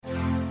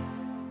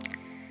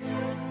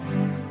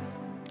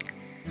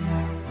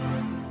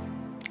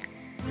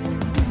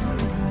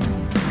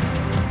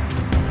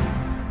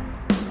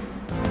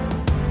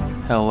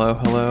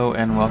Hello,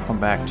 and welcome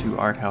back to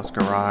Art House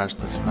Garage,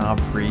 the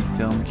snob-free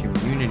film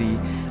community.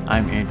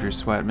 I'm Andrew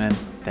Sweatman.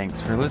 Thanks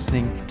for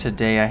listening.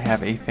 Today I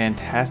have a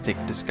fantastic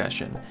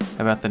discussion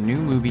about the new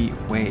movie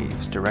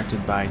Waves,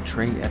 directed by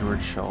Trey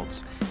Edward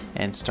Shults,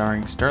 and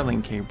starring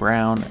Sterling K.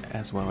 Brown,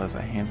 as well as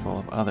a handful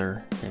of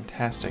other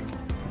fantastic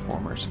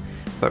performers.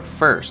 But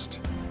first,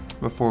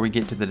 before we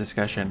get to the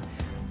discussion,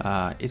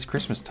 it's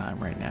Christmas time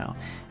right now.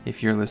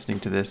 If you're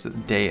listening to this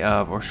day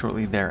of or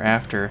shortly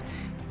thereafter,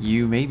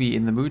 you may be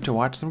in the mood to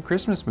watch some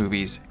Christmas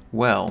movies.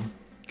 Well,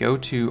 go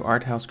to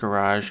Art House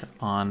Garage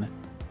on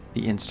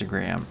the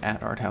Instagram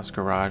at Art House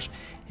Garage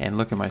and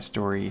look at my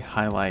story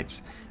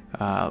highlights.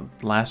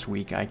 Last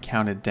week I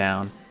counted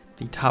down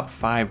the top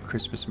 5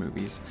 Christmas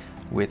movies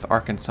with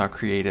Arkansas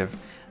Creative,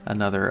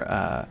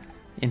 another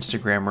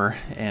Instagrammer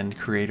and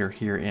creator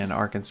here in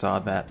Arkansas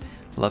that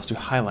loves to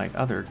highlight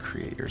other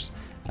creators.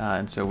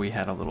 And so we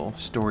had a little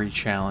story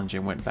challenge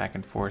and went back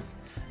and forth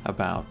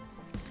about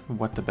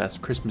what the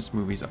best Christmas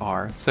movies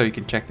are, so you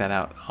can check that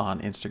out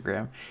on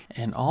Instagram.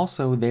 And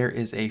also there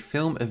is a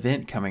film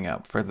event coming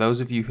up for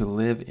those of you who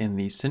live in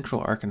the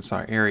central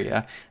Arkansas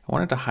area. I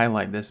wanted to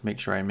highlight this, make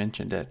sure I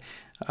mentioned it.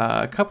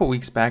 A couple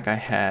weeks back I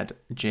had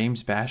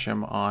James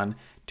Basham on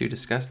to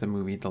discuss the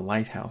movie The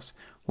Lighthouse.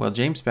 Well,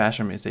 James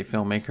Basham is a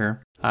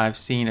filmmaker. I've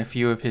seen a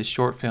few of his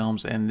short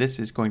films, and this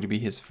is going to be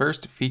his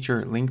first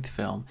feature-length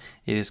film.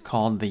 It is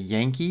called The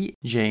Yankee.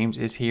 James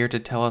is here to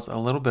tell us a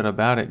little bit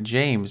about it.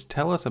 James,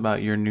 tell us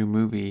about your new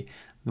movie,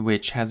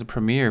 which has a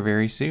premiere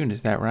very soon.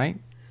 Is that right?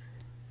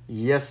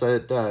 Yes,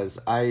 it does.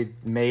 I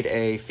made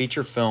a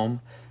feature film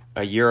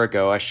a year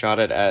ago. I shot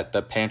it at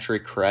the Pantry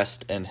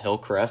Crest and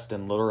Hillcrest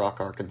in Little Rock,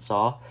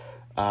 Arkansas,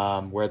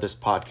 where this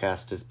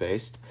podcast is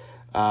based.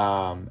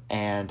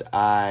 And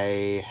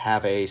I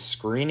have a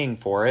screening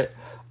for it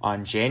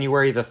on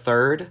January the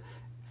 3rd,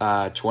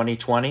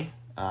 2020.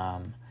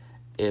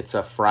 It's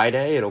a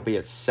Friday. It'll be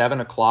at 7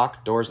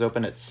 o'clock. Doors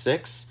open at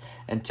 6,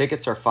 and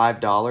tickets are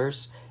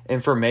 $5.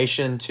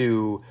 Information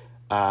to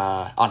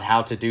on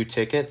how to do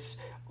tickets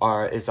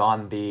is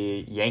on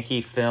the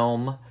Yankee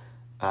Film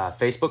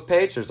Facebook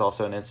page. There's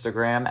also an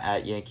Instagram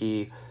at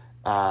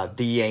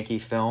The Yankee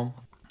Film.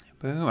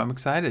 Boom, I'm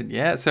excited.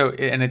 Yeah, so,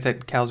 and it's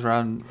at Cal's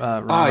Ron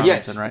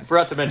Robinson, right?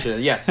 Forgot to mention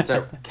it. Yes, it's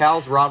at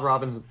Cal's Ron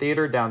Robinson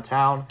Theater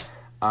downtown.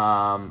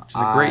 Which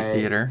is a great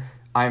theater.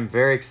 I'm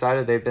very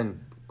excited. They've been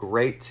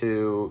great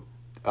to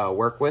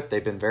work with.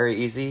 They've been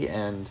very easy,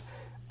 and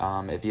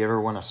if you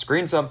ever want to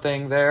screen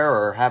something there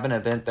or have an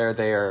event there,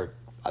 they are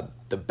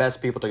the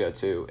best people to go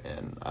to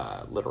in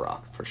Little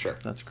Rock, for sure.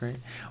 That's great.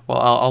 Well,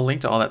 I'll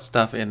link to all that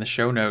stuff in the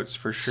show notes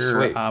for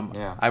sure. Sweet.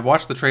 Yeah. I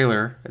watched the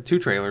trailer, 2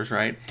 trailers,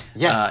 right?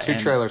 Yes, 2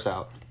 trailers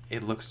out.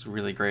 It looks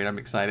really great. I'm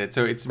excited.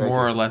 So it's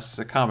more or less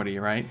a comedy,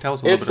 right? Tell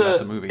us a little bit about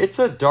the movie. It's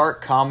a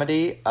dark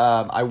comedy.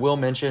 I will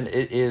mention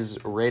it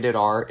is rated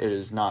R. It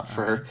is not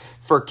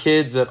for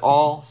kids at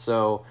all.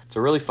 So it's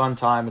a really fun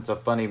time. It's a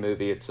funny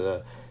movie. It's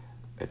a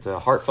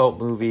heartfelt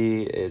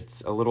movie. It's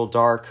a little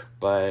dark,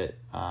 but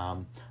I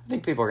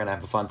think people are going to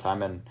have a fun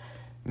time and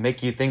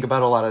make you think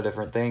about a lot of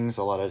different things,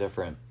 a lot of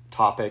different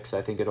topics.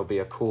 I think it'll be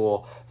a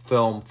cool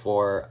film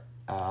for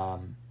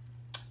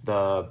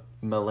the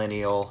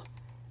millennial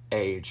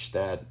age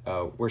that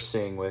we're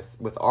seeing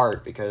with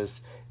art,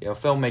 because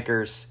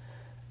filmmakers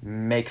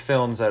make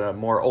films at a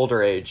more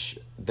older age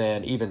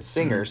than even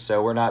singers.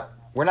 So we're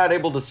not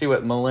able to see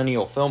what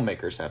millennial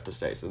filmmakers have to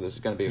say. So this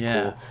is going to be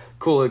a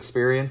cool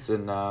experience,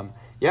 and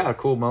a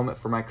cool moment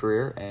for my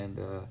career, and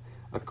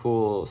a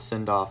cool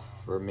send off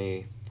for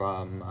me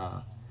from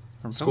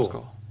school. Film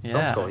school.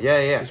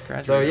 Yeah. Just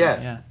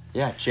graduated,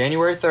 so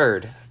January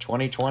 3rd,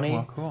 2020.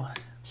 Well, cool.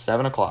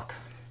 7 o'clock.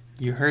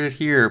 You heard it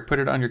here. Put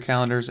it on your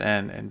calendars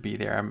and be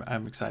there.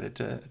 I'm excited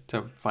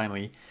to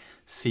finally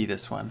see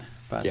this one.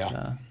 But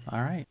all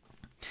right.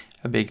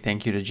 A big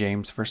thank you to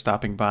James for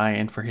stopping by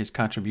and for his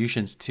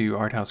contributions to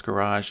Art House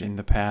Garage in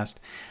the past.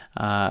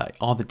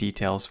 All the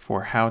details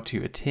for how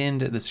to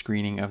attend the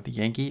screening of The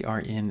Yankee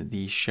are in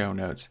the show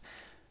notes.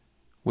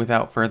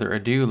 Without further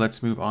ado,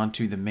 let's move on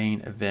to the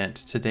main event.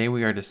 Today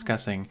we are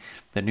discussing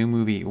the new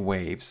movie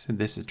Waves.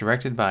 This is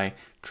directed by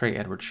Trey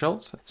Edward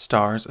Shults,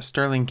 stars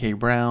Sterling K.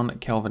 Brown,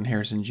 Kelvin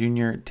Harrison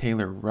Jr.,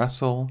 Taylor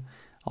Russell,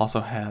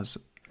 also has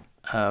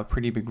a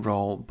pretty big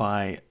role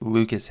by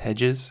Lucas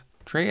Hedges.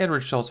 Trey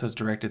Edward Shults has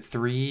directed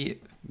 3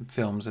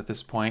 films at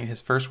this point.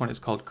 His first one is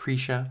called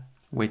Krisha,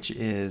 which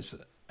is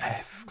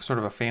sort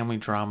of a family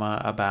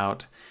drama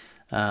about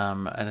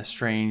an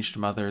estranged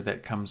mother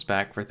that comes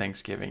back for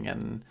Thanksgiving,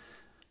 and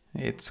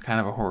it's kind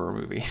of a horror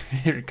movie.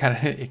 It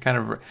kind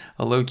of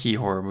a low-key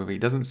horror movie.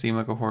 It doesn't seem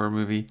like a horror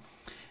movie,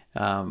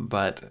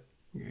 but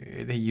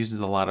it uses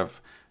a lot of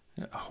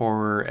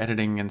horror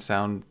editing and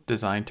sound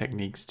design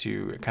techniques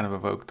to kind of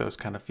evoke those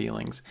kind of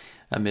feelings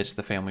amidst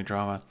the family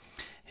drama.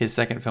 His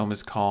second film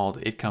is called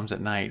It Comes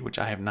at Night, which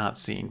I have not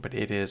seen, but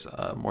it is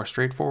a more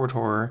straightforward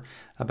horror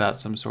about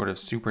some sort of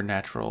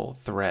supernatural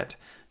threat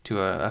to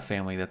a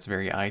family that's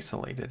very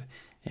isolated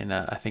in,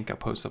 I think, a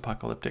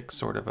post-apocalyptic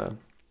sort of a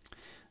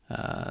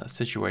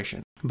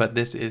situation. But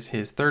this is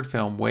his third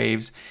film,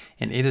 Waves,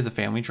 and it is a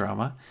family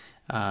drama.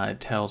 It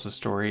tells a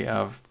story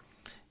of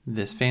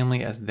this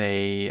family as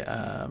they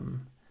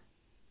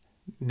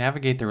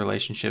navigate their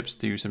relationships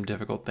through some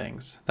difficult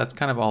things. That's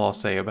kind of all I'll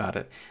say about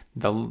it.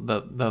 The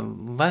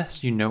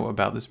less you know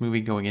about this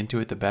movie going into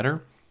it, the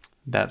better.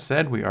 That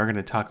said, we are going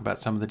to talk about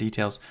some of the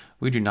details.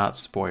 We do not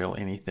spoil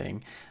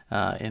anything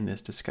in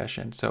this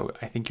discussion, so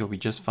I think you'll be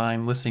just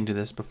fine listening to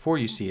this before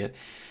you see it.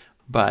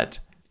 But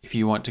if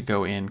you want to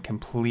go in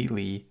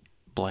completely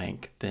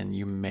blank, then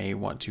you may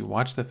want to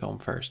watch the film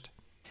first.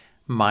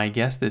 My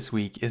guest this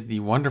week is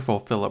the wonderful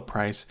Philip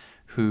Price,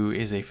 who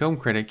is a film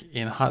critic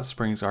in Hot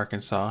Springs,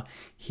 Arkansas.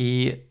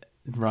 He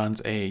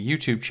runs a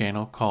YouTube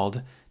channel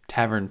called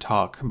Tavern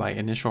Talk by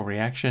Initial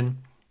Reaction,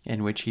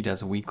 in which he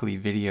does weekly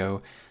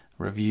video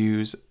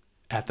reviews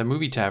at the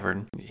movie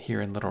tavern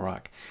here in Little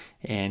Rock.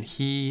 And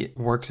he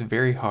works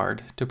very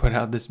hard to put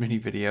out this many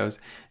videos.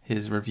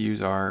 His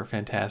reviews are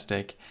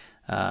fantastic.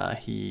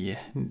 He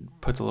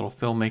puts a little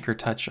filmmaker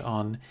touch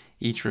on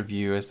each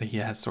review as he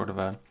has sort of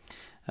a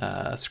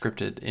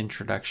scripted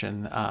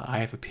introduction. I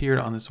have appeared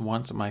on this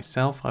once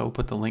myself. I will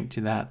put the link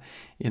to that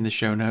in the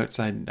show notes.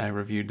 I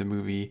reviewed the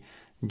movie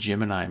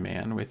Gemini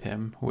Man with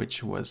him,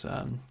 which was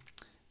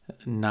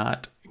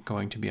not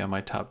going to be on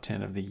my top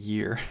 10 of the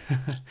year.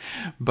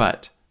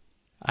 But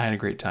I had a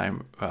great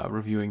time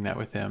reviewing that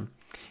with him.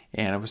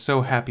 And I was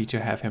so happy to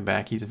have him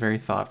back. He's very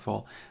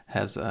thoughtful,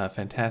 has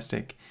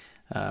fantastic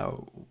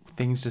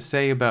things to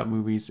say about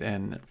movies,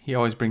 and he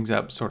always brings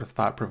up sort of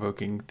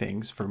thought-provoking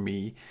things for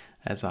me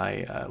as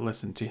I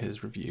listen to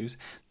his reviews.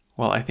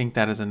 Well, I think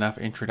that is enough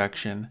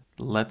introduction.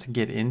 Let's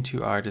get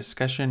into our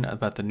discussion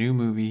about the new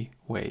movie,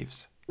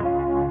 Waves.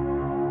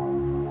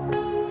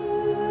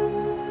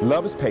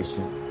 Love is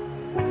patient.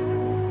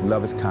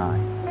 Love is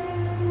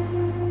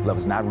kind. Love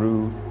is not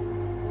rude.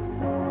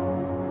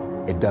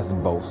 It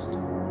doesn't boast.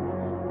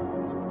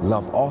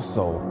 Love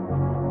also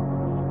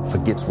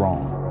forgets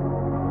wrong.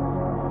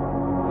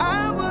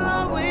 I will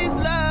always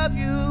love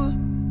you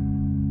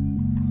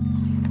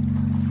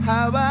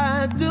how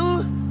I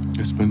do.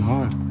 It's been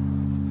hard,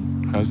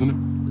 hasn't it?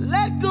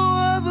 Let go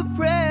of a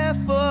prayer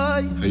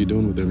for you. How you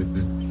doing with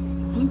everything?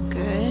 I'm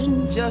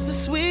good. Just a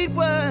sweet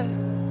word.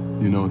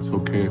 You know it's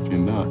okay if you're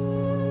not.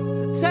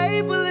 The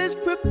table is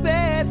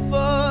prepared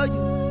for you.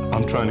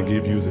 I'm trying to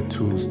give you the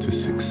tools to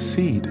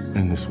succeed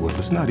in this world.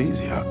 It's not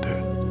easy out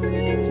there.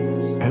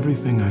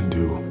 Everything I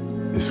do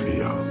is for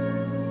y'all.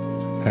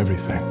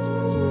 Everything.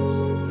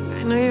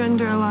 I know you're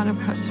under a lot of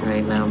pressure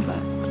right now, but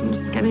I'm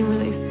just getting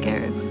really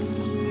scared.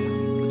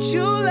 But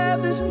you'll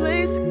have this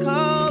place to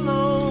call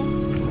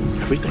home.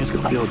 Everything's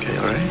gonna be okay,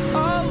 all right?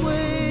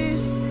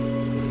 Always.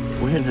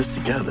 We're in this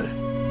together.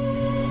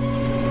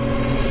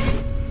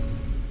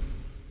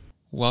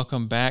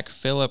 Welcome back,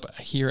 Philip,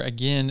 here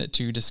again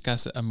to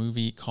discuss a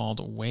movie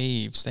called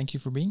Waves. Thank you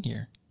for being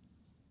here.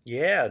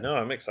 Yeah, no,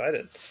 I'm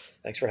excited.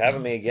 Thanks for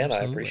having me again.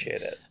 Absolutely. I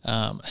appreciate it.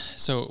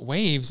 So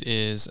Waves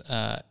is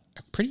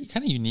pretty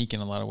kind of unique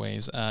in a lot of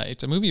ways.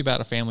 It's a movie about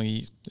a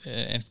family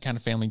and kind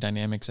of family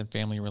dynamics and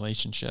family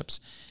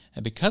relationships.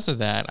 And because of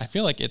that, I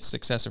feel like its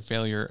success or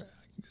failure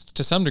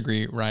to some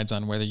degree rides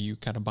on whether you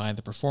kind of buy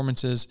the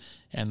performances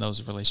and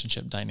those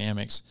relationship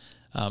dynamics.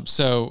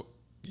 So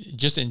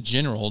just in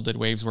general, did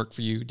Waves work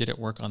for you? Did it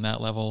work on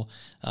that level?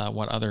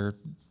 What other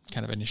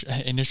kind of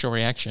initial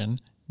reaction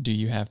do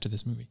you have to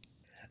this movie?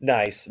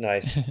 Nice.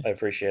 I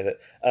appreciate it.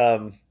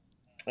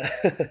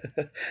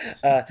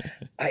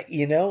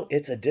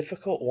 It's a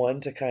difficult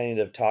one to kind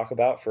of talk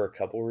about for a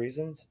couple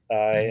reasons.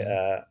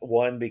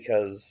 One,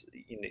 because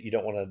you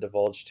don't want to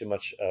divulge too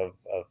much of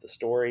the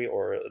story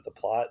or the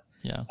plot.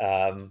 Yeah.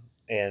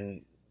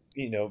 And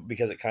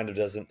because it kind of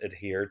doesn't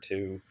adhere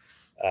to,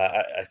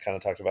 I kind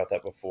of talked about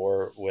that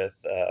before with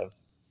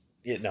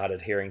it not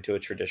adhering to a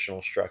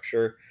traditional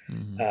structure.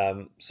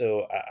 Mm-hmm.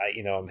 So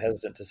I'm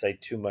hesitant to say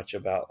too much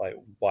about like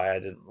why I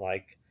didn't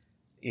like,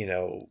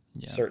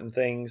 certain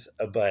things,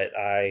 but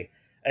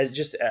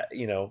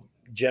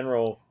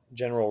general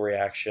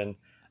reaction.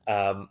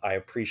 I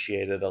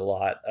appreciated a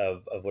lot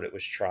of what it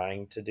was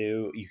trying to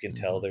do. You can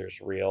tell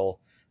there's real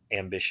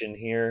ambition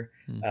here.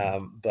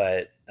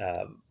 But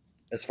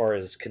as far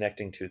as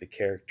connecting to the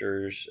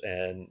characters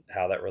and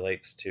how that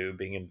relates to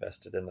being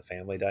invested in the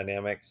family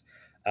dynamics,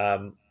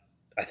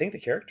 I think the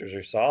characters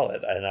are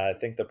solid, and I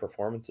think the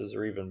performances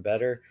are even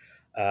better.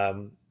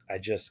 I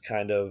just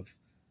kind of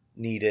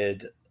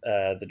needed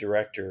the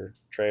director,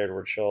 Trey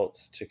Edward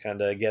Schultz, to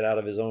kind of get out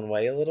of his own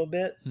way a little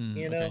bit,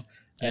 Okay.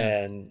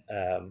 and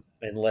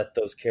let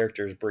those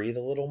characters breathe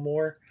a little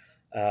more.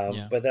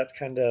 But that's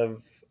kind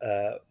of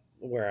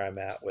where I'm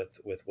at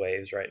with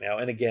Waves right now.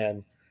 And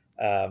again,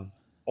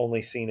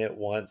 only seen it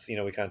once. We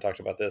kind of talked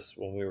about this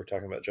when we were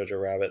talking about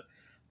Jojo Rabbit.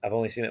 I've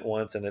only seen it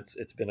once, and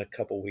it's been a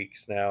couple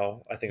weeks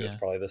now. I think it's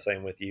probably the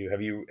same with you.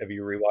 Have you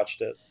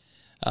rewatched it?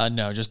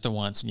 No, just the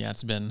once. Yeah,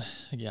 it's been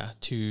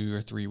 2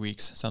 or 3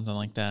 weeks, something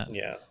like that.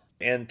 Yeah.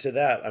 And to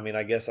that, I mean,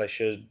 I guess I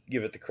should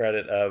give it the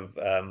credit of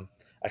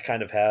I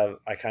kind of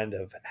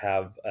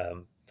have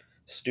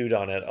stewed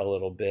on it a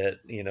little bit,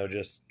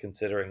 just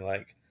considering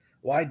like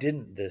why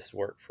didn't this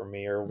work for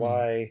me, or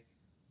why,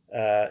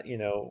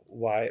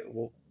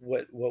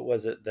 what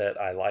was it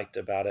that I liked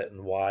about it,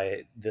 and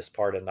why this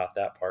part and not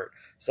that part.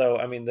 So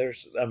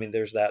there's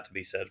that to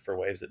be said for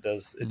Waves. It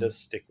does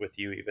stick with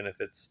you, even if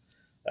it's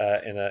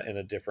in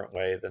a different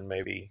way than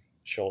maybe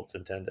Schultz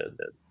intended.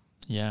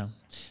 Yeah.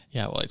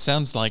 Yeah. Well, it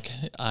sounds like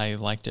I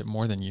liked it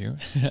more than you,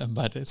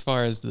 but as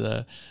far as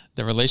the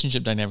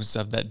relationship dynamics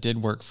stuff, that did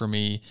work for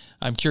me.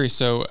 I'm curious.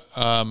 So,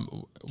 I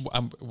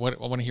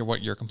want to hear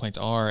what your complaints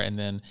are. And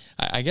then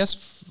I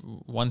guess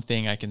one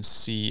thing I can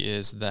see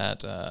is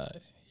that,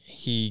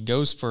 he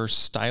goes for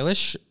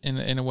stylish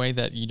in a way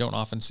that you don't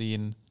often see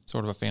in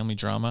sort of a family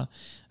drama.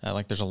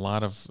 Like there's a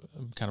lot of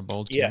kind of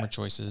bold camera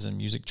choices and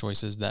music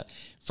choices that,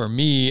 for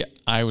me,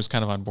 I was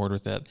kind of on board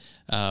with it.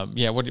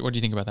 What do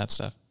you think about that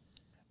stuff?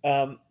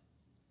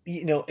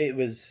 It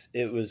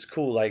was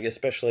cool. Like,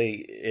 especially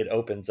it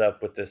opens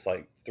up with this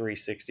like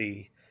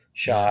 360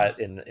 shot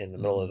in the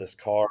middle of this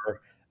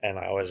car. And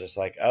I was just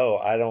like, oh,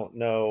 I don't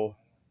know,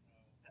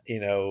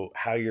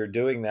 how you're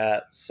doing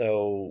that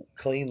so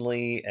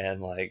cleanly,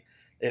 and like,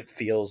 it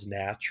feels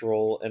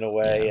natural in a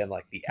way. And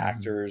like the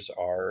actors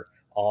are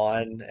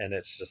on, and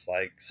it's just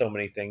like so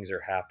many things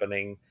are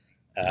happening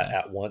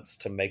at once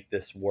to make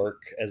this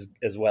work as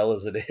well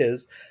as it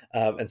is.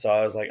 And so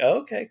I was like, oh,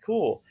 okay,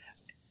 cool.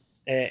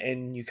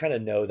 And you kind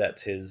of know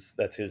that's his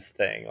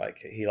thing. Like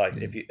he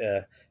if you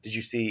did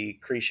you see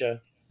Krisha?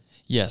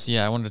 Yes,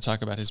 yeah. I wanted to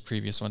talk about his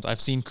previous ones. I've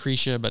seen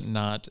Krisha, but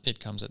not It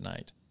Comes at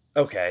Night.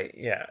 Okay,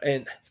 yeah,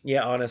 and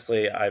yeah,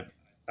 honestly, I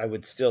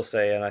would still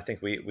say, and I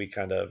think we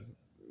kind of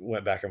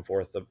went back and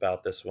forth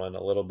about this one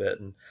a little bit,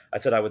 and I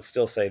said I would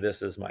still say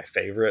this is my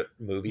favorite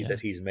movie that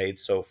he's made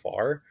so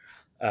far.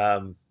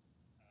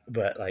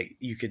 But like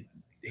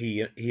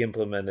he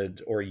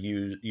implemented or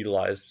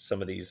utilized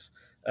some of these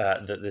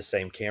the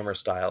same camera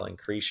style in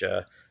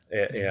Krisha,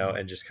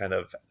 and just kind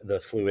of the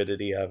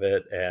fluidity of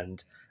it,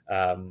 and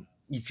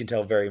you can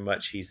tell very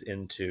much he's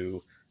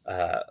into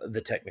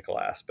the technical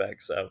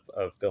aspects of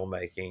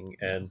filmmaking,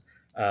 and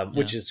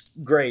which is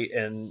great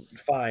and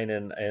fine,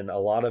 and a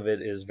lot of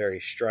it is very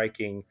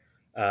striking.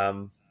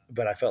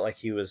 But I felt like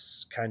he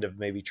was kind of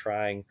maybe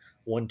trying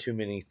one too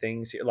many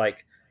things here.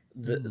 Like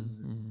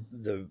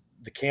the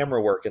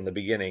camera work in the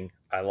beginning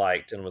I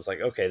liked, and was like,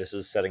 okay, this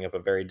is setting up a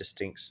very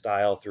distinct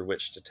style through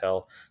which to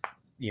tell,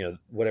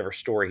 whatever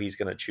story he's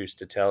going to choose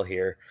to tell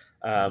here.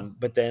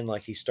 But then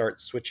like he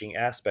starts switching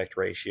aspect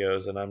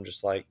ratios, and I'm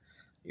just like,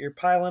 you're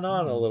piling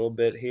on a little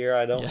bit here.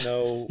 I don't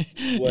know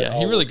what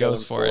he really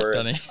goes for it,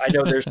 doesn't he? I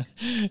know there's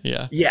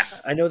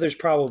I know there's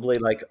probably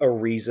like a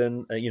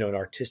reason, an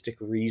artistic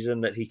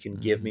reason that he can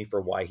give me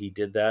for why he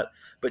did that,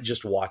 but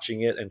just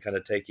watching it and kind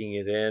of taking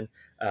it in,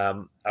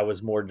 I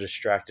was more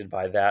distracted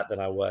by that than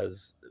I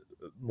was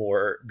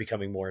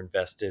becoming more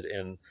invested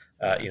in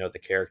the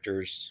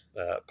characters'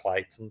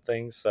 plights and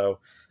things. So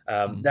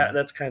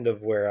that's kind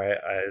of where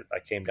I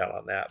came down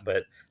on that.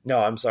 But no,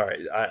 I'm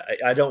sorry,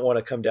 I don't want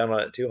to come down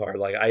on it too hard.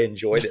 Like, I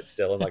enjoyed it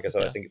still, and like I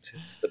said, I think it's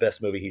the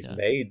best movie he's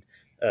made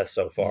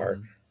so far.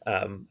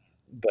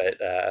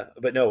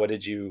 But no, what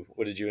did you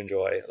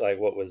enjoy? Like,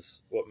 what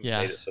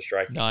made it so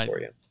striking for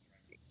you?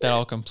 That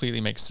all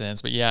completely makes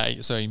sense. But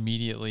so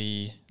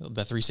immediately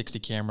the 360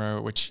 camera,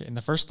 which in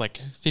the first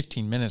like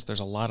 15 minutes,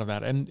 there's a lot of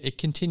that, and it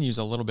continues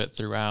a little bit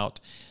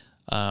throughout.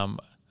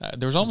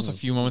 There was almost a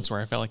few moments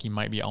where I felt like he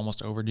might be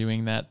almost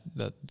overdoing that.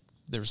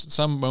 There's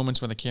some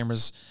moments when the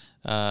camera's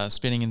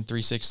spinning in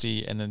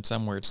 360, and then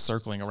some where it's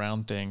circling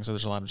around things. So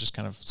there's a lot of just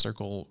kind of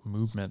circle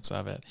movements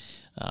of it.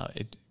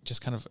 It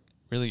just kind of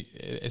really,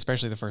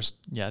 especially the first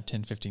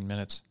 10, 15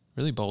 minutes,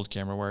 really bold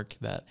camera work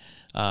that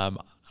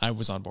I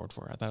was on board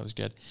for. I thought it was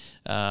good.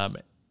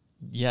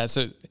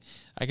 So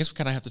I guess we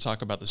kind of have to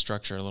talk about the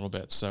structure a little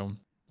bit. So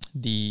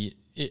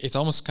it's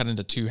almost cut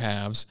into two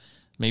halves,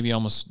 maybe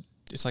almost.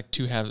 It's like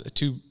two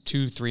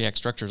 3-act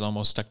structures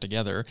almost stuck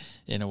together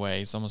in a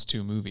way. It's almost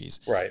two movies.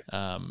 Right.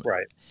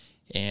 Right.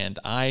 And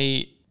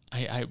I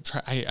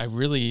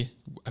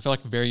felt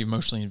like very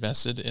emotionally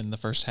invested in the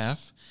first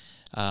half,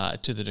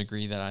 to the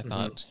degree that I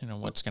thought,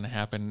 what's going to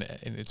happen,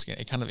 and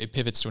it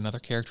pivots to another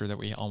character that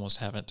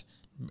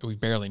we've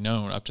barely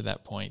known up to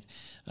that point,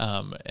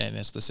 and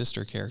it's the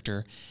sister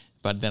character.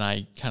 But then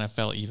I kind of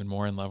fell even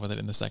more in love with it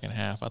in the second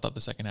half. I thought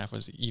the second half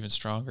was even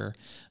stronger.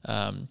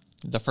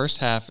 The first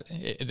half,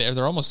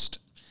 they're almost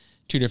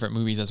two different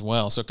movies as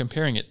well. So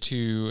comparing it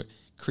to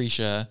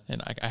Krisha,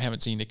 and I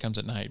haven't seen It Comes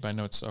at Night, but I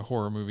know it's a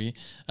horror movie,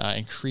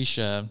 and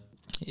Krisha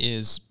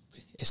is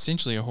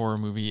essentially a horror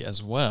movie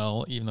as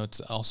well, even though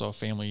it's also a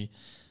family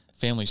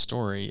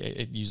story.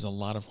 It used a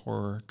lot of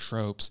horror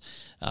tropes,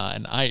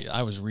 and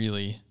I was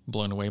really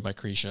blown away by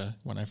Krisha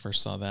when I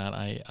first saw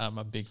that. I'm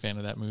a big fan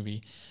of that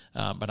movie,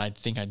 but I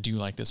think I do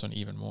like this one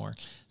even more.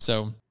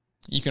 So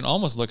you can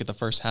almost look at the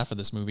first half of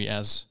this movie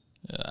as,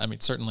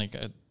 certainly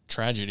a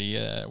tragedy.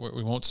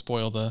 We won't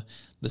spoil the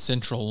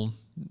central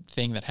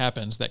thing that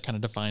happens that kind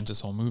of defines this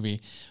whole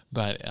movie,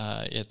 but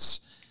it's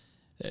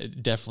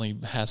it definitely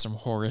has some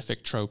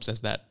horrific tropes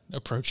as that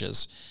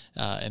approaches.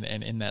 And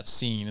in that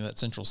scene, in that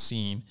central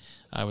scene,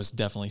 I was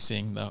definitely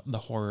seeing the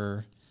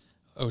horror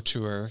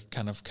auteur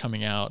kind of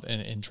coming out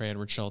in Trey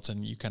Edward Schultz,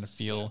 and you kind of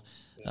feel,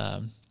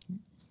 I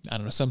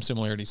don't know, some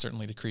similarity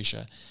certainly to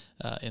Krisha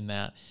in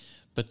that.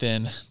 But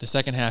then the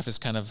second half is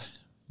kind of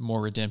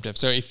more redemptive.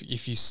 So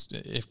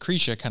if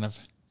Krisha kind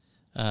of,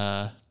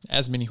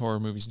 as many horror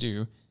movies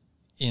do,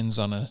 ends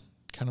on a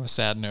kind of a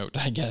sad note,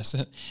 I guess.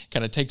 It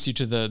kind of takes you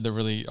to the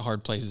really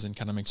hard places and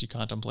kind of makes you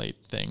contemplate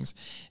things.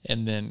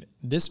 And then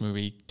this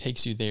movie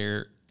takes you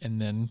there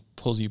and then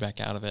pulls you back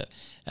out of it.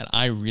 And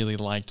I really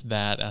liked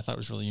that. I thought it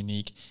was really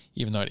unique,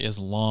 even though it is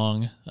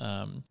long.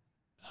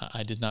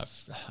 I did not.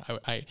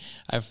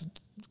 I've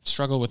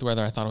struggled with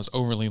whether I thought it was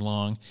overly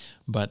long,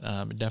 but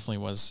it definitely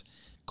was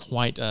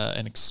quite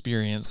an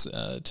experience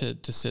to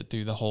sit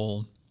through the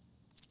whole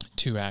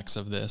 2 acts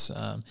of this.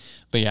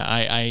 But yeah,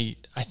 I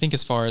think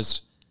as far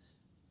as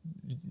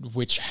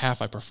which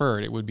half I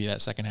preferred, it would be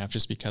that second half,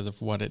 just because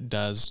of what it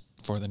does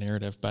for the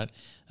narrative. But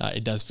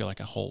it does feel like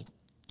a whole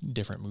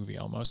different movie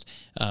almost.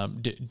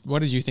 What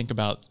did you think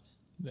about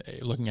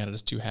looking at it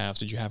as 2 halves?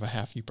 Did you have a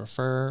half you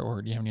prefer,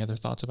 or do you have any other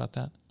thoughts about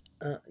that?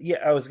 Yeah,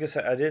 I was gonna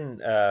say I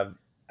didn't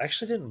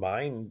actually didn't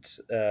mind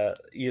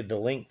the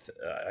length.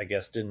 I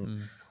guess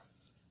didn't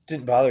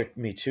bother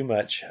me too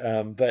much.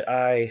 But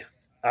I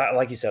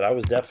like you said, I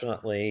was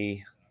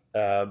definitely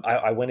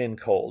I went in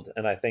cold,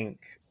 and I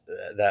think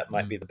that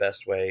might be the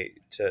best way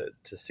to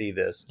see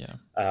this. Yeah.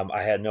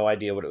 I had no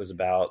idea what it was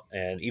about,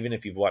 and even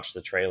if you've watched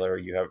the trailer,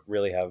 you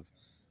really have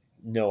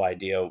no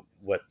idea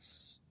what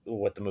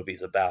the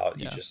movie's about.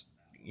 Yeah. You just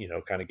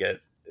kind of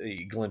get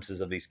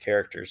glimpses of these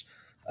characters.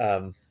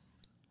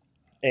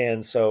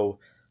 And so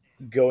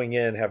going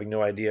in, having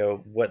no idea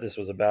what this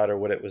was about or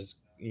what it was,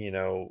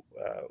 where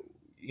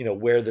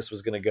this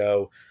was going to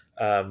go.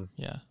 I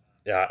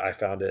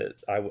found it,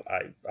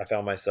 I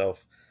found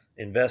myself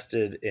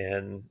invested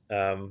in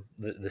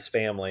this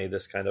family,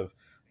 this kind of,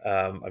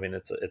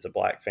 it's a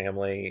Black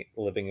family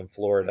living in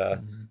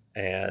Florida,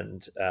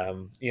 and,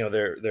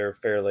 they're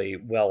fairly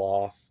well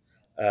off,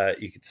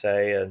 you could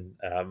say. And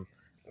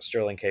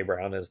Sterling K.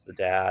 Brown is the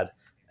dad,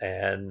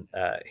 and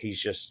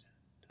he's just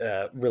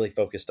really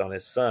focused on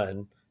his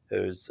son,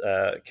 who's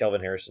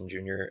Kelvin Harrison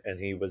Jr., and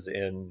he was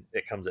in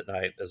It Comes at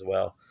Night as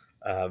well.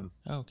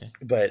 Okay.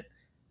 But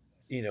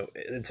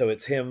and so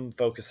it's him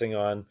focusing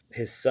on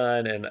his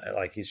son, and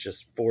like he's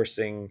just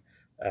forcing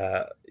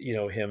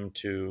him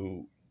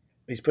to,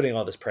 he's putting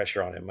all this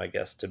pressure on him, I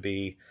guess, to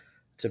be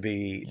to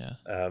be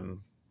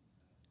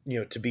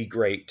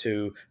great,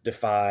 to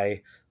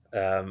defy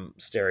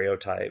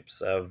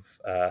stereotypes of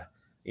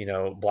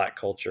Black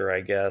culture, I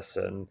guess,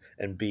 and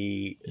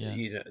be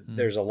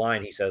there's a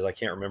line he says, I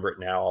can't remember it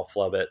now, I'll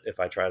flub it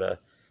if I try to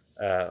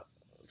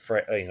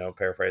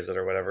paraphrase it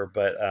or whatever,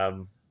 but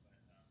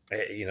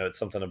it's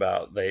something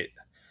about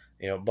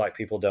Black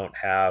people don't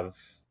have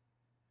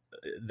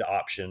the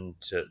option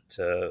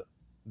to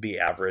be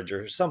average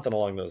or something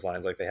along those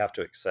lines. Like they have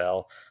to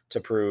excel to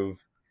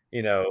prove,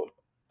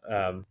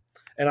 and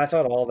I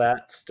thought all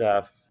that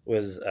stuff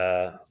was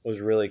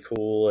really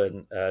cool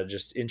and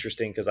just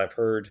interesting, because I've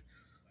heard,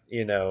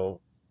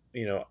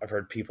 I've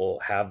heard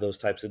people have those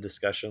types of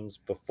discussions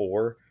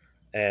before,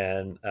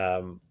 and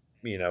I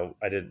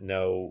didn't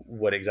know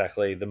what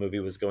exactly the movie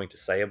was going to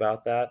say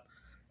about that,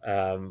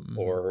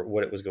 or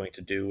what it was going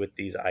to do with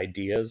these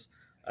ideas.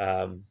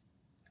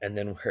 And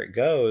then where it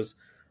goes,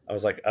 I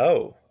was like,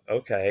 oh,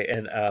 okay.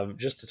 And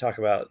just to talk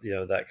about,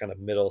 that kind of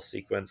middle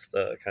sequence,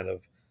 the kind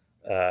of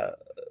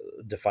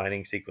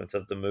defining sequence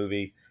of the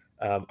movie,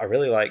 I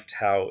really liked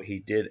how he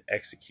did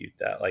execute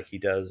that. Like he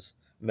does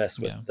mess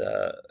with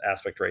the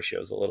aspect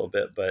ratios a little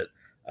bit, but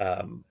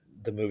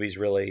the movie's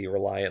really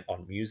reliant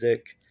on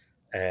music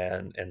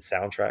and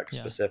soundtrack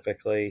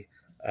specifically.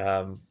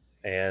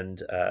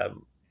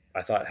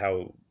 I thought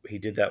how he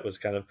did that was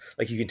kind of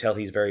like, you can tell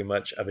he's very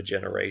much of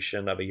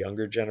a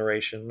younger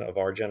generation of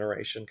our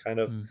generation kind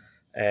of,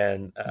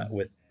 and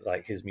with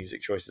like his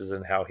music choices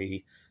and how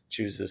he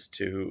chooses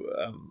to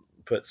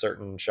put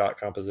certain shot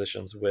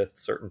compositions with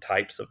certain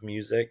types of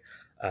music,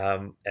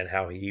 and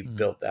how he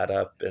built that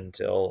up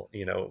until,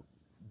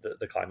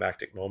 the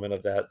climactic moment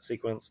of that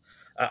sequence.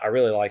 I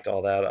really liked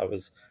all that. I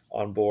was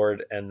on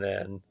board. And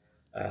then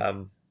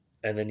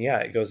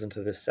it goes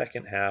into the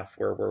second half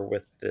where we're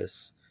with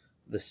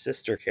the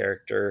sister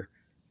character,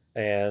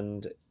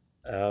 and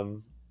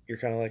you're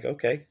kind of like,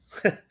 okay,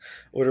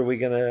 what are we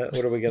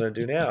gonna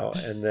do now?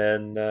 And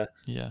then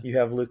you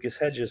have Lucas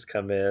Hedges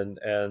come in,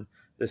 and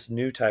this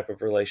new type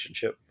of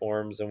relationship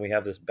forms, and we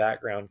have this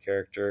background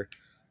character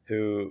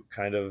who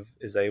kind of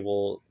is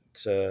able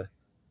to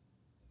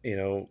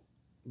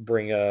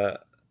bring I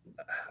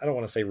don't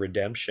want to say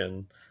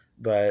redemption,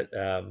 but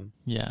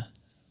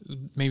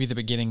maybe the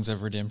beginnings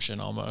of redemption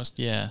almost.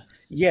 Yeah.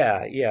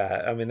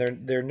 I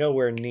mean, they're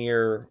nowhere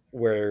near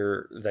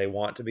where they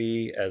want to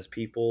be as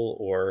people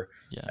or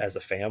as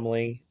a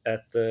family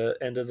at the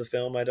end of the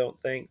film, I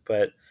don't think,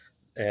 but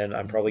and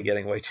I'm probably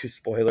getting way too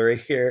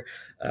spoilery here.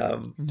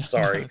 No,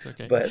 Sorry, it's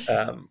okay. but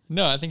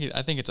No, I think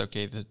it's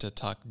okay to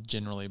talk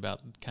generally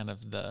about kind of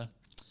kind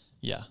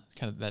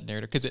of that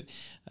narrative, because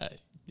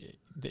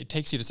it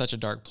takes you to such a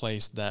dark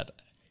place that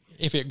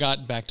if it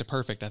got back to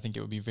perfect, I think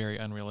it would be very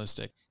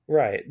unrealistic.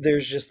 right,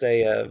 there's just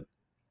a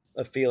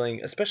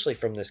feeling, especially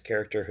from this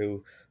character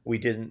who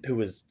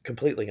was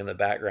completely in the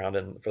background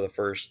and for the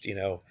first,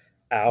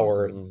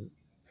 hour and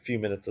few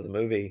minutes of the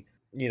movie,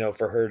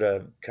 for her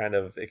to kind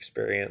of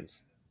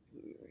experience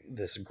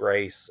this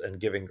grace and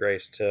giving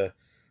grace to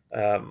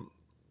um,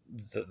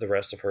 the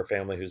rest of her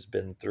family who's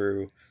been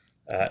through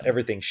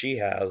everything she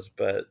has,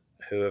 but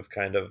who have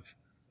kind of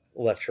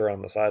left her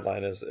on the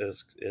sideline is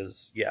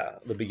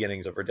the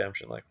beginnings of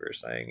redemption, like we were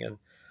saying. And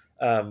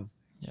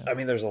Yeah. I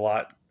mean,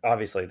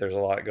 obviously there's a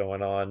lot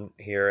going on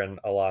here, and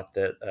a lot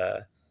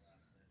that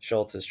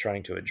Schultz is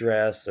trying to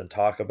address and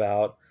talk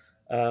about.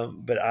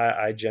 But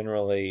I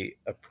generally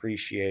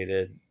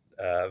appreciated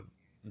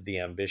the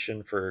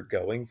ambition for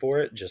going for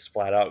it, just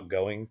flat out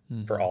going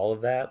for all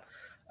of that.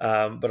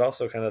 But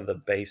also kind of the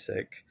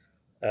basic,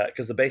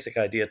 because the basic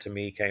idea to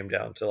me came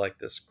down to like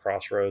this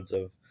crossroads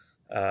of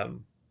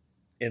um,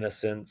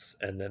 innocence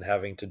and then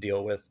having to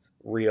deal with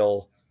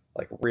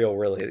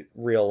really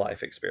real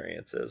life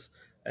experiences,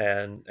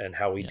 and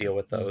how we deal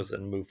with those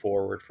and move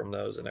forward from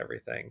those and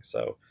everything.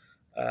 So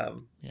I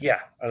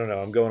don't know,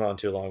 I'm going on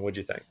too long. What'd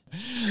you think?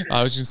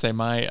 I was going to say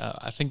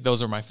I think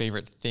those are my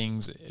favorite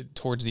things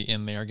towards the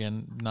end there.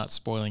 Again, not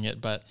spoiling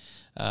it, but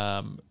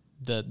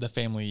the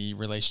family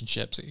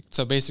relationships.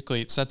 So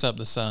basically, it sets up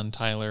the son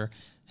Tyler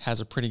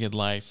has a pretty good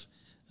life.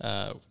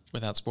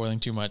 Without spoiling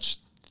too much,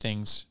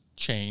 things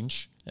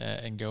change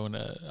and go in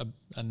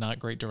a not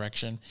great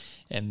direction,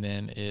 and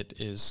then it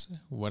is,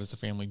 what does the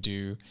family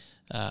do,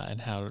 and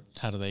how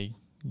do they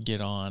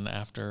get on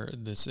after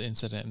this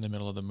incident in the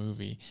middle of the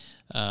movie,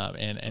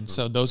 and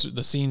so those are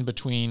the scene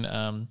between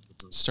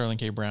Sterling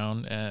K.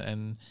 Brown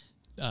and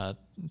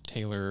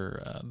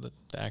Taylor, the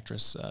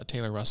actress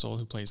Taylor Russell,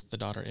 who plays the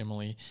daughter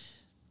Emily.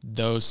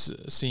 Those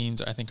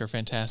scenes I think are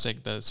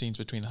fantastic. The scenes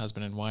between the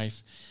husband and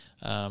wife.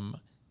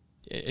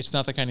 It's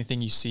not the kind of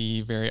thing you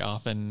see very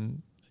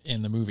often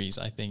in the movies,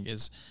 I think,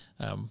 is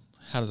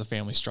how does a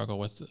family struggle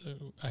with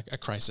a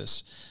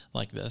crisis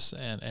like this,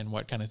 and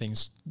what kind of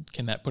things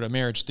can that put a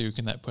marriage through?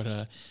 Can that put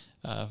a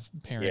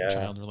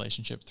parent-child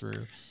relationship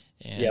through?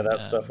 And,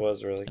 that stuff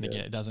was really good. And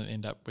again, it doesn't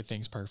end up with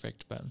things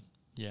perfect, but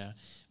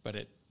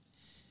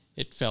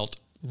it felt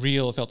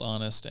real, it felt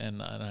honest,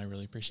 and I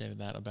really appreciated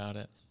that about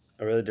it.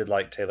 I really did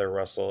like Taylor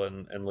Russell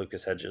and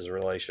Lucas Hedges'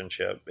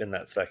 relationship in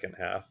that second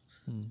half.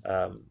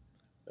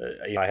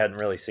 I hadn't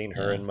really seen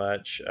her in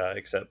much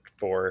except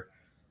for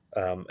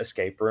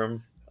Escape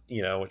Room,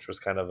 which was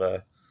kind of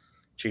a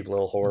cheap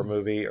little horror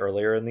movie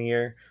earlier in the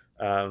year.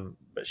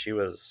 But she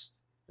was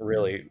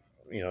really,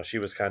 she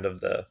was kind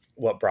of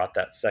what brought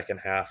that second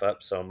half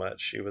up so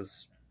much. She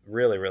was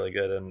really, really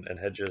good, and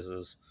Hedges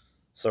is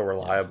so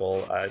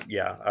reliable.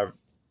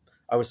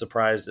 I was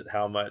surprised at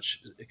how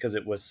much, because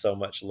it was so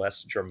much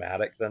less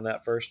dramatic than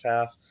that first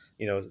half.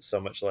 So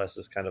much less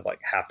is kind of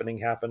like happening.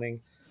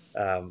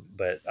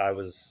 But I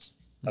was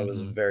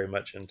very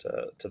much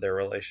into their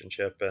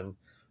relationship, and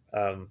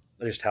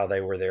just how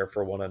they were there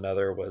for one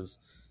another was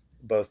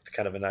both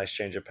kind of a nice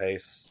change of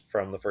pace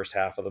from the first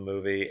half of the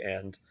movie,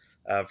 and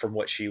from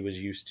what she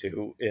was used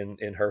to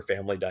in her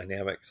family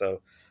dynamic.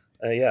 So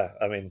I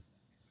mean,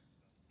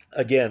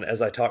 again,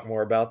 as I talk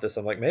more about this,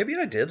 I'm like, maybe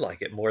I did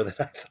like it more than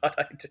I thought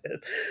I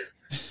did.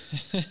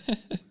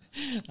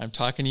 I'm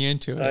talking you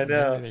into it. I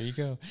know. There you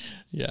go.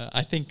 Yeah,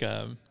 I think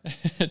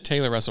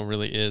Taylor Russell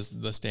really is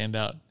the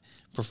standout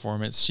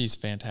performance. She's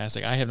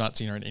fantastic. I have not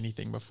seen her in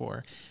anything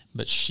before,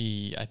 but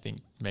she, I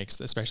think, makes,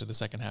 especially the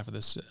second half of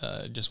this,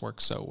 just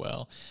works so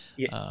well.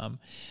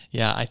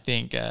 Yeah. I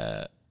think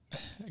I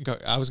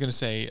was going to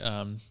say,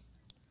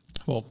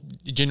 well,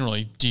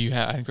 generally,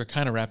 I think we're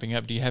kind of wrapping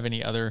up. Do you have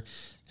any other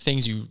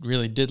things you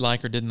really did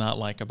like or did not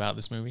like about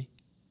this movie?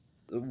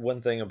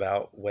 One thing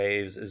about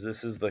Waves is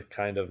this is the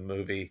kind of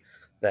movie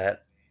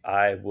that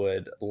I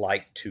would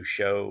like to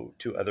show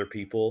to other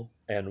people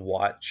and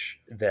watch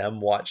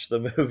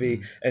the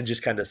movie and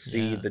just kind of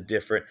see the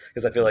different,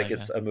 because I feel like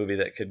it's a movie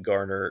that could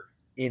garner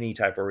any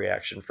type of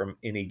reaction from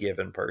any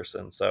given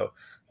person. So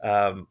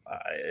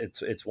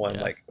it's one,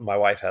 like, my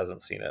wife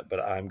hasn't seen it, but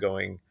I'm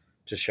going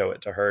to show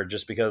it to her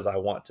just because I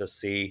want to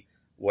see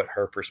what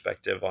her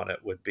perspective on it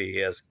would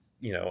be, as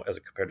as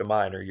compared to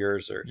mine or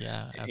yours, or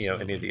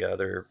any of the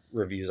other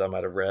reviews I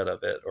might have read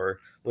of it or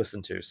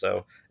listened to.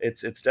 So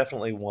it's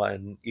definitely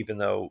one, even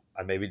though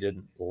I maybe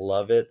didn't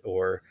love it,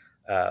 or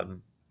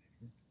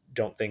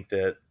don't think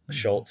that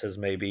Schultz has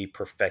maybe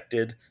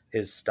perfected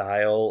his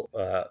style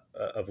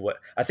of what,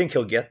 I think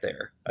he'll get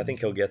there. I think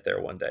he'll get there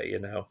one day,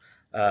 and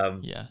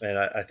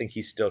I think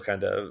he's still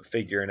kind of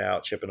figuring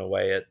out, chipping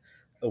away at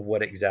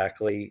what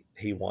exactly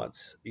he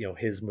wants,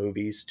 his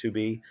movies to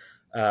be.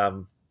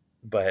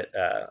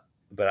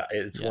 But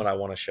it's one I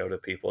want to show to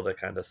people to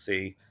kind of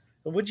see.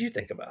 What do you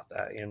think about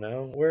that?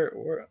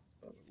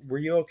 were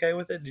you okay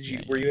with it?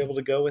 Were you yeah. able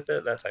to go with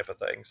it? That type of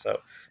thing. So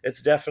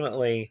it's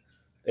definitely,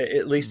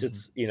 at least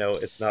it's,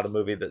 it's not a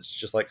movie that's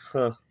just like,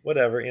 huh,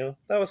 whatever,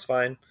 that was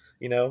fine,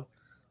 you know,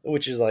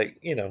 which is like,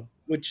 Yeah.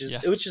 which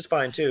is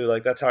fine too.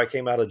 Like that's how I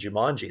came out of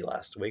Jumanji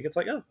last week. It's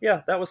like, oh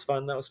yeah, that was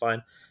fun. That was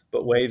fine.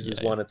 But Waves Yeah, is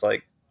yeah. one. It's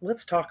like,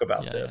 let's talk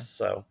about Yeah, yeah. this.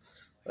 So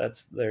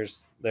that's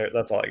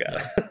all I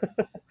Yeah.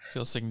 got.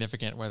 Feels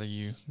significant whether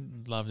you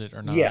loved it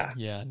or not. Yeah.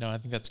 Yeah, no, I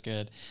think that's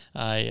good.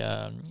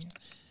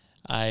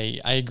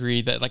 I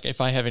agree that like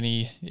if I have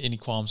any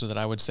qualms with it,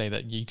 I would say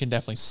that you can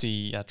definitely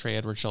see Trey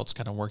Edward Schultz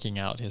kind of working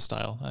out his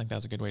style. I think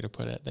that's a good way to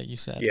put it. That you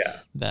said. Yeah.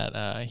 That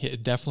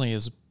it definitely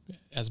is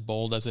as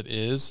bold as it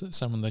is.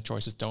 Some of the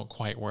choices don't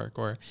quite work,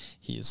 or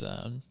he's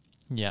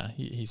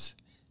he's.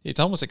 It's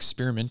almost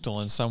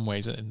experimental in some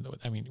ways. And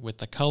I mean, with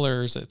the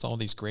colors, it's all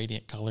these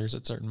gradient colors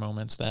at certain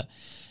moments that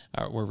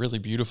were really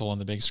beautiful on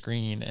the big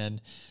screen. And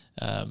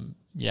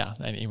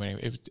anyway,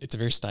 it's a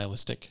very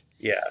stylistic.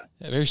 Yeah.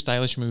 A very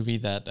stylish movie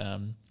that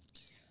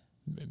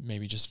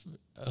maybe just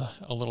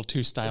a little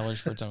too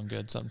stylish for its own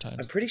good sometimes.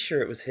 I'm pretty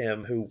sure it was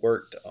him who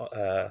worked.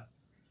 I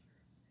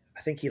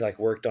think he like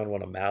worked on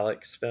one of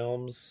Malik's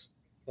films,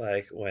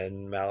 like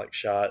when Malik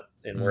shot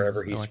in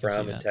wherever he's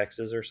from in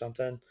Texas or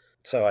something.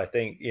 So I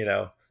think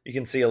you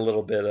can see a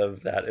little bit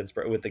of that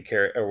with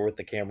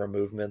the camera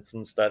movements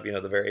and stuff.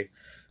 The very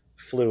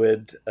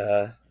fluid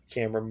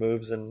camera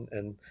moves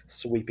and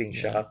sweeping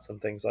shots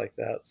and things like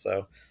that.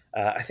 So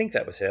I think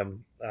that was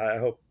him. I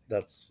hope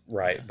that's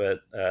right,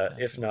 but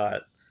if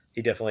not,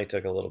 he definitely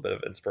took a little bit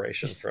of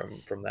inspiration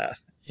from that.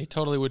 It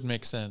totally would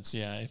make sense.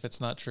 Yeah, if it's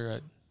not true,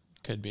 it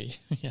could be.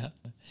 Yeah,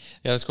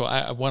 that's cool.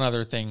 One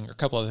other thing, a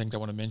couple other things I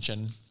want to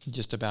mention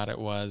just about it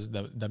was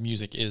the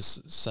music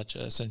is such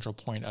a central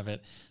point of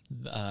it.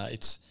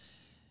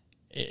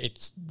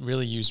 It's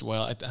really used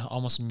well,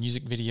 almost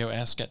music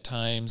video-esque at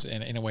times,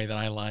 and in a way that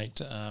I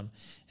liked.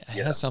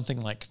 It has something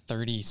like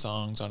 30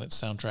 songs on its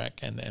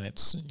soundtrack, and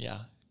it's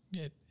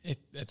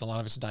it's a lot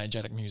of it's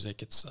diegetic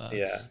music. It's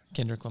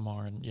Kendrick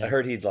Lamar, and I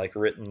heard he'd like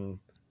written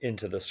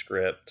into the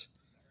script,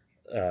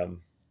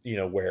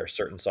 where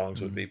certain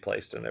songs would be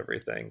placed and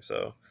everything.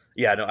 So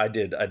yeah, no, I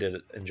did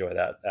enjoy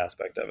that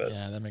aspect of it.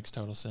 Yeah, that makes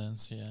total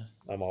sense. Yeah,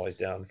 I'm always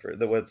down for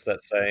what's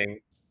that saying?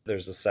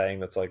 There's a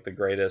saying that's like the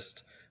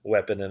greatest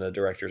weapon in a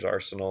director's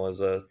arsenal is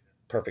a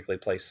perfectly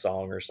placed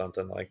song or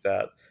something like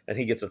that. And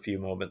he gets a few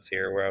moments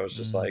here where I was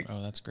just like,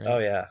 oh, that's great. Oh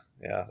yeah,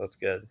 that's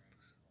good.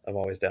 I'm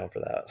always down for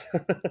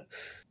that.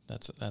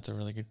 That's a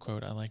really good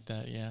quote. I like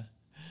that. Yeah.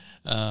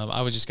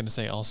 I was just going to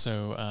say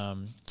also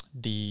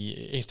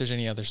if there's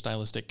any other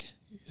stylistic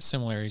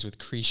similarities with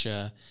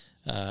Krisha,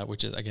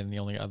 which is again the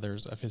only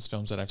others of his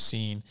films that I've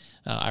seen.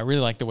 I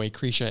really like the way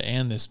Krisha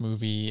and this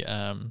movie,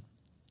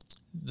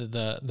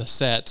 the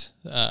set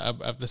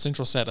of the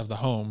central set of the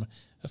home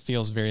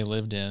feels very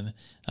lived in,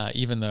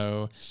 even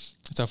though.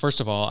 So first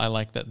of all, I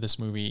like that this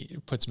movie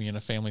puts me in a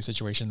family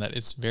situation that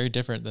is very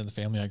different than the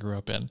family I grew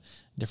up in.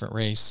 Different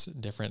race,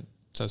 different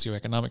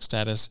socioeconomic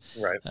status.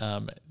 Right.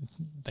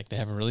 Like they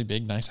have a really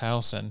big, nice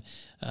house, and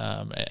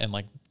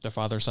like the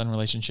father-son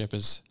relationship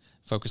is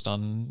focused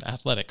on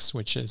athletics,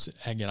 which is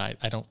again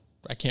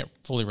I can't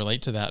fully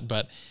relate to that,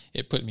 but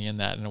it put me in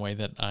that in a way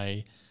that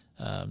I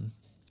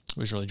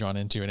was really drawn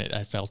into, and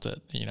I felt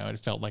it. It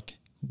felt like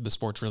the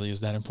sports really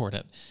is that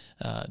important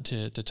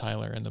to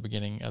Tyler in the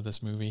beginning of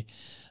this movie.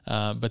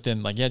 But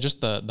then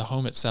just the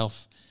home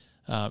itself,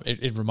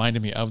 it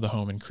reminded me of the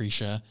home in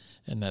Krisha,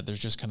 and that there's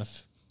just kind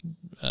of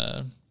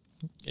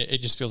it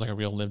just feels like a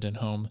real lived-in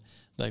home.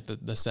 Like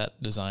the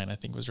set design, I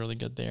think, was really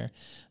good there.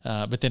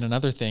 But then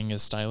another thing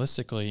is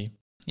stylistically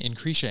in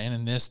Krisha and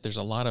in this, there's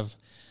a lot of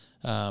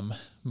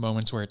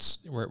moments where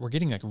we're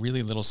getting like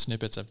really little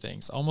snippets of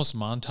things, almost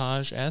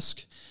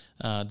montage-esque.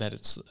 That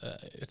it's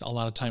a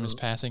lot of time is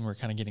passing. We're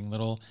kind of getting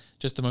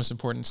just the most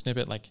important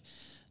snippet. Like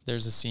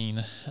there's a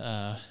scene.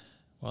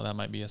 Well, that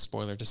might be a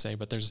spoiler to say,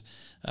 but there's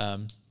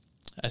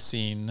a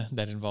scene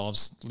that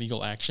involves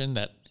legal action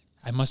that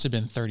I must have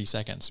been 30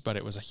 seconds, but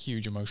it was a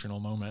huge emotional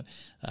moment.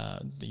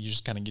 You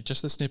just kind of get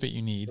just the snippet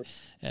you need,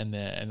 and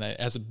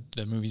as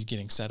the movie's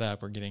getting set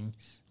up, we're getting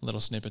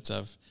little snippets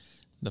of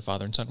the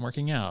father and son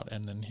working out,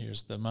 and then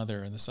here's the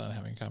mother and the son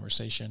having a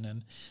conversation,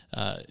 and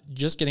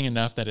just getting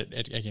enough that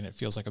it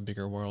feels like a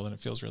bigger world and it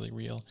feels really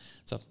real.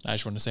 So I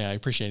just want to say I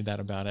appreciated that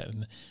about it,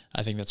 and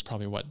I think that's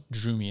probably what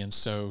drew me in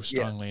so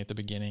strongly at the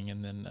beginning,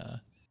 and then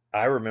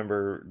I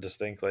remember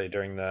distinctly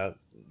during the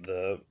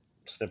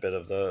snippet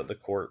of the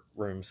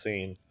courtroom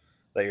scene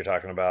that you're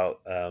talking about,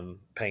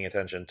 paying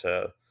attention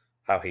to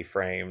how he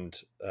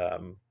framed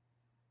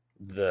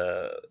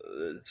the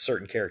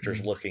certain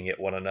characters looking at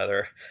one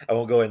another. I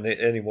won't go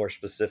into any more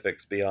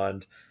specifics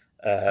beyond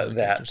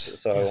that,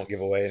 so I won't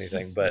give away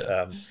anything.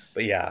 But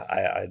yeah,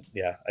 I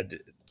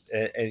did,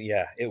 and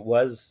yeah,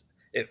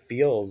 it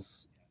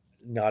feels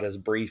not as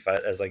brief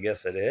as I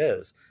guess it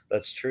is.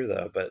 That's true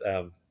though. But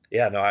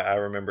yeah, no, I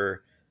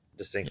remember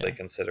distinctly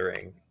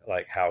considering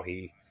like how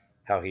he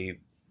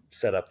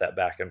set up that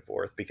back and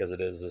forth, because it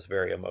is this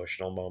very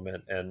emotional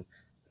moment and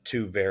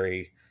two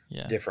very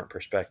different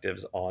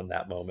perspectives on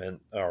that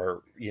moment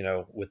are,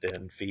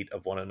 within feet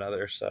of one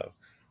another. So,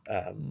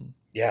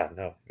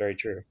 very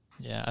true.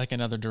 Yeah, I think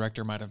another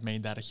director might have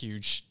made that a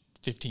huge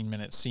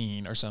 15-minute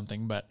scene or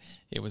something, but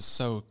it was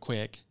so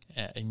quick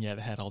and yet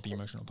it had all the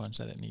emotional punch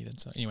that it needed.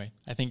 So anyway,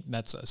 I think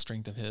that's a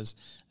strength of his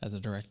as a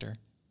director.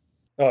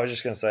 Oh, I was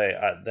just going to say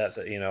that's,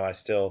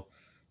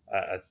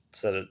 I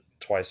said it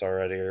twice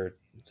already or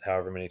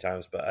however many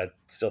times, but I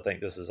still think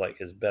this is like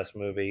his best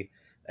movie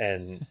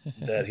and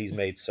that he's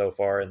made so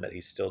far, and that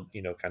he's still,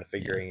 kind of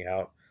figuring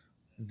out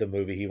the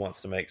movie he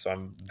wants to make. So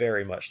I'm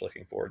very much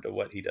looking forward to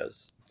what he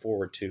does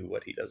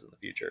in the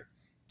future.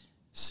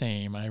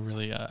 Same. I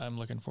really, I'm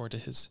looking forward to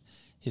his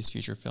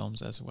future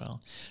films as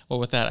well. Well,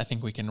 with that, I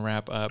think we can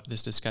wrap up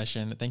this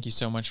discussion. Thank you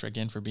so much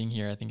again for being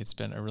here. I think it's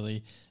been a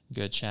really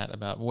good chat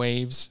about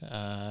Waves.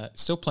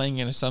 Still playing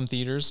in some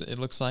theaters, it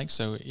looks like.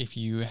 So if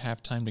you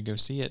have time to go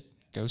see it,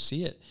 go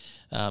see it.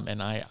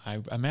 And I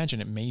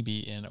imagine it may be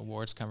in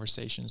awards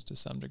conversations to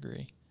some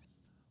degree.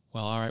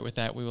 Well, all right, with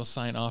that, we will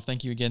sign off.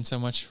 Thank you again so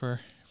much for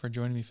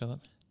joining me, Philip.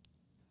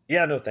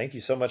 Yeah, no, thank you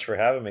so much for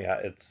having me.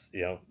 It's,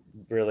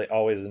 really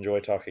always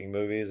enjoy talking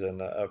movies,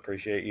 and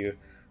appreciate you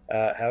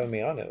having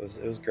me on. It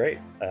was great.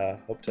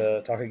 Hope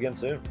to talk again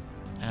soon.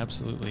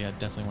 Absolutely. I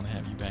definitely want to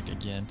have you back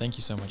again. Thank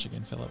you so much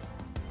again, Philip.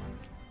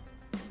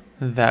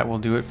 That will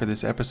do it for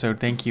this episode.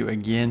 Thank you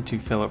again to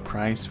Philip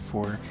Price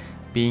for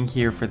being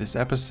here for this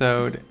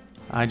episode.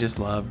 I just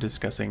love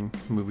discussing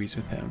movies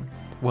with him.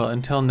 Well,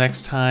 until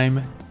next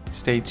time,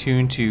 stay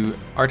tuned to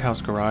Art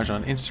House Garage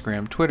on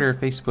Instagram, Twitter,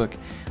 Facebook,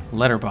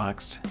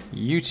 Letterboxd,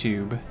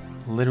 YouTube,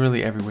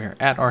 literally everywhere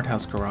at Art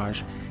House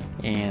Garage,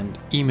 and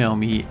email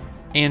me,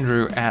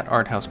 Andrew at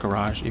Art House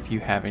Garage, if you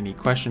have any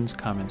questions,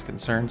 comments,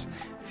 concerns,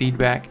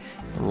 feedback.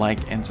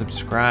 Like and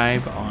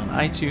subscribe on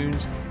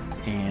iTunes,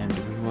 and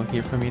we will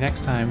hear from you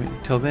next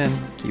time. Till then,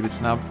 keep it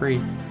snob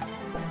free.